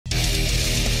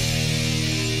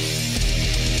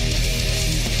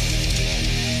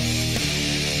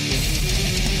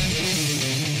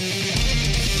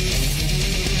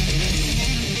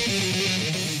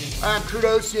Hi, I'm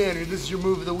Osiander. This is your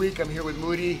move of the week. I'm here with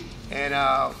Moody, and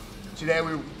today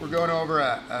we're going over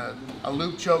a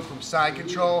loop choke from side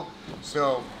control.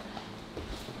 So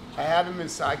I have him in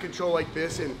side control like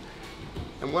this, and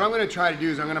what I'm going to try to do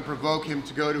is I'm going to provoke him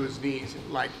to go to his knees.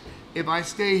 Like if I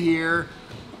stay here,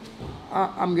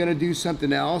 I'm going to do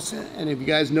something else. And if you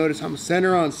guys notice, I'm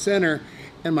center on center,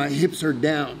 and my hips are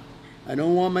down. I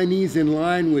don't want my knees in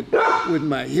line with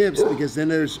my hips, because then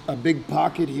there's a big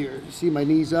pocket here. You see my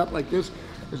knees up like this?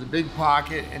 There's a big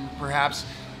pocket, and perhaps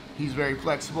he's very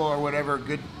flexible or whatever,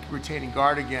 good retaining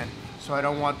guard again. So I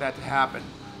don't want that to happen.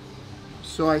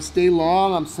 So I stay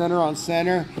long, I'm center on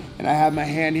center, and I have my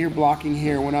hand here blocking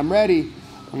here. When I'm ready,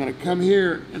 I'm gonna come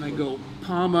here and I go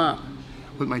palm up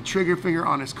with my trigger finger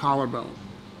on his collarbone.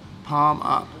 Palm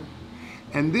up.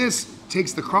 And this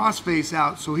takes the crossface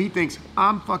out, so he thinks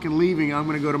I'm fucking leaving, I'm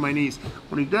gonna go to my knees.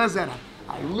 When he does that,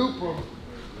 I loop him,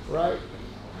 right?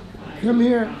 Come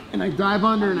here, and I dive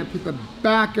under, and I put the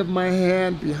back of my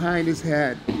hand behind his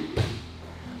head.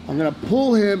 I'm gonna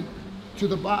pull him to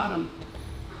the bottom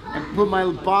and put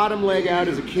my bottom leg out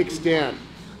as a kickstand.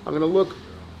 I'm gonna look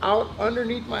out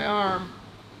underneath my arm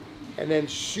and then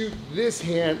shoot this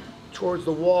hand towards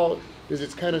the wall, because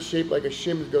it's kind of shaped like a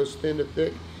shim that goes thin to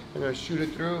thick. I'm gonna shoot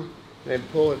it through, and then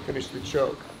pull and finish the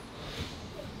choke.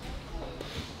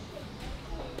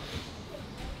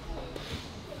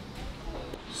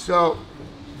 So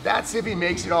that's if he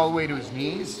makes it all the way to his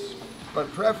knees, but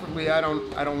preferably I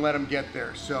don't let him get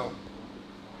there. So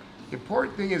the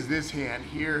important thing is this hand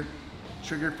here,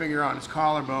 trigger finger on his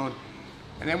collarbone,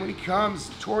 and then when he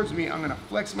comes towards me, I'm gonna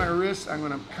flex my wrist, I'm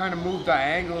gonna kind of move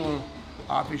diagonal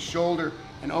off his shoulder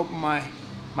and open my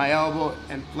elbow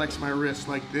and flex my wrist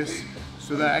like this,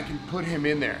 so that I can put him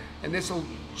in there. And this will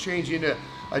change into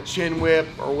a chin whip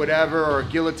or whatever, or a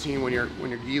guillotine when you're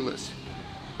gi-less.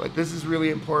 But this is really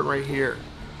important right here.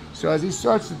 So as he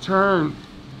starts to turn,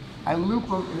 I loop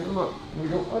him, and then look, I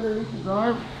go underneath his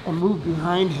arm and move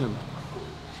behind him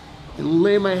and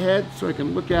lay my head so I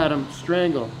can look at him,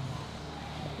 strangle.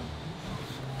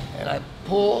 And I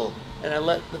pull, and I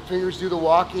let the fingers do the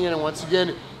walking, and once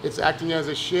again, it's acting as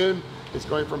a shin. It's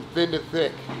going from thin to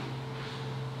thick.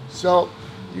 So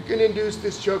you can induce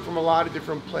this choke from a lot of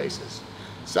different places.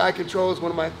 Side control is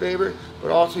one of my favorite, but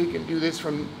also you can do this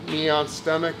from knee on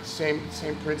stomach, same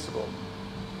principle.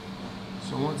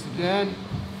 So once again,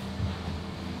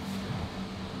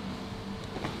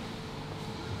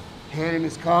 hand in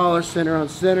his collar, center on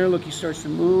center. Look, he starts to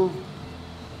move.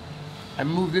 I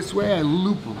move this way, I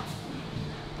loop him.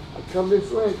 I come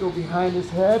this way, I go behind his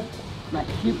head, and I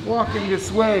keep walking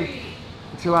this way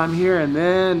until I'm here, and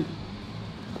then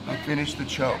I finish the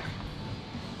choke.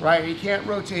 Right, he can't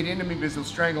rotate into me because he'll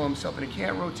strangle himself, and he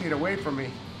can't rotate away from me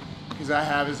because I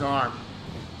have his arm.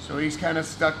 So he's kind of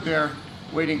stuck there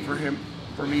waiting for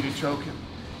me to choke him.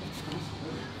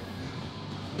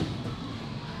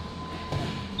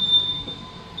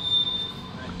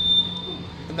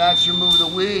 And that's your move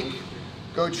of the week.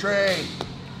 Go train.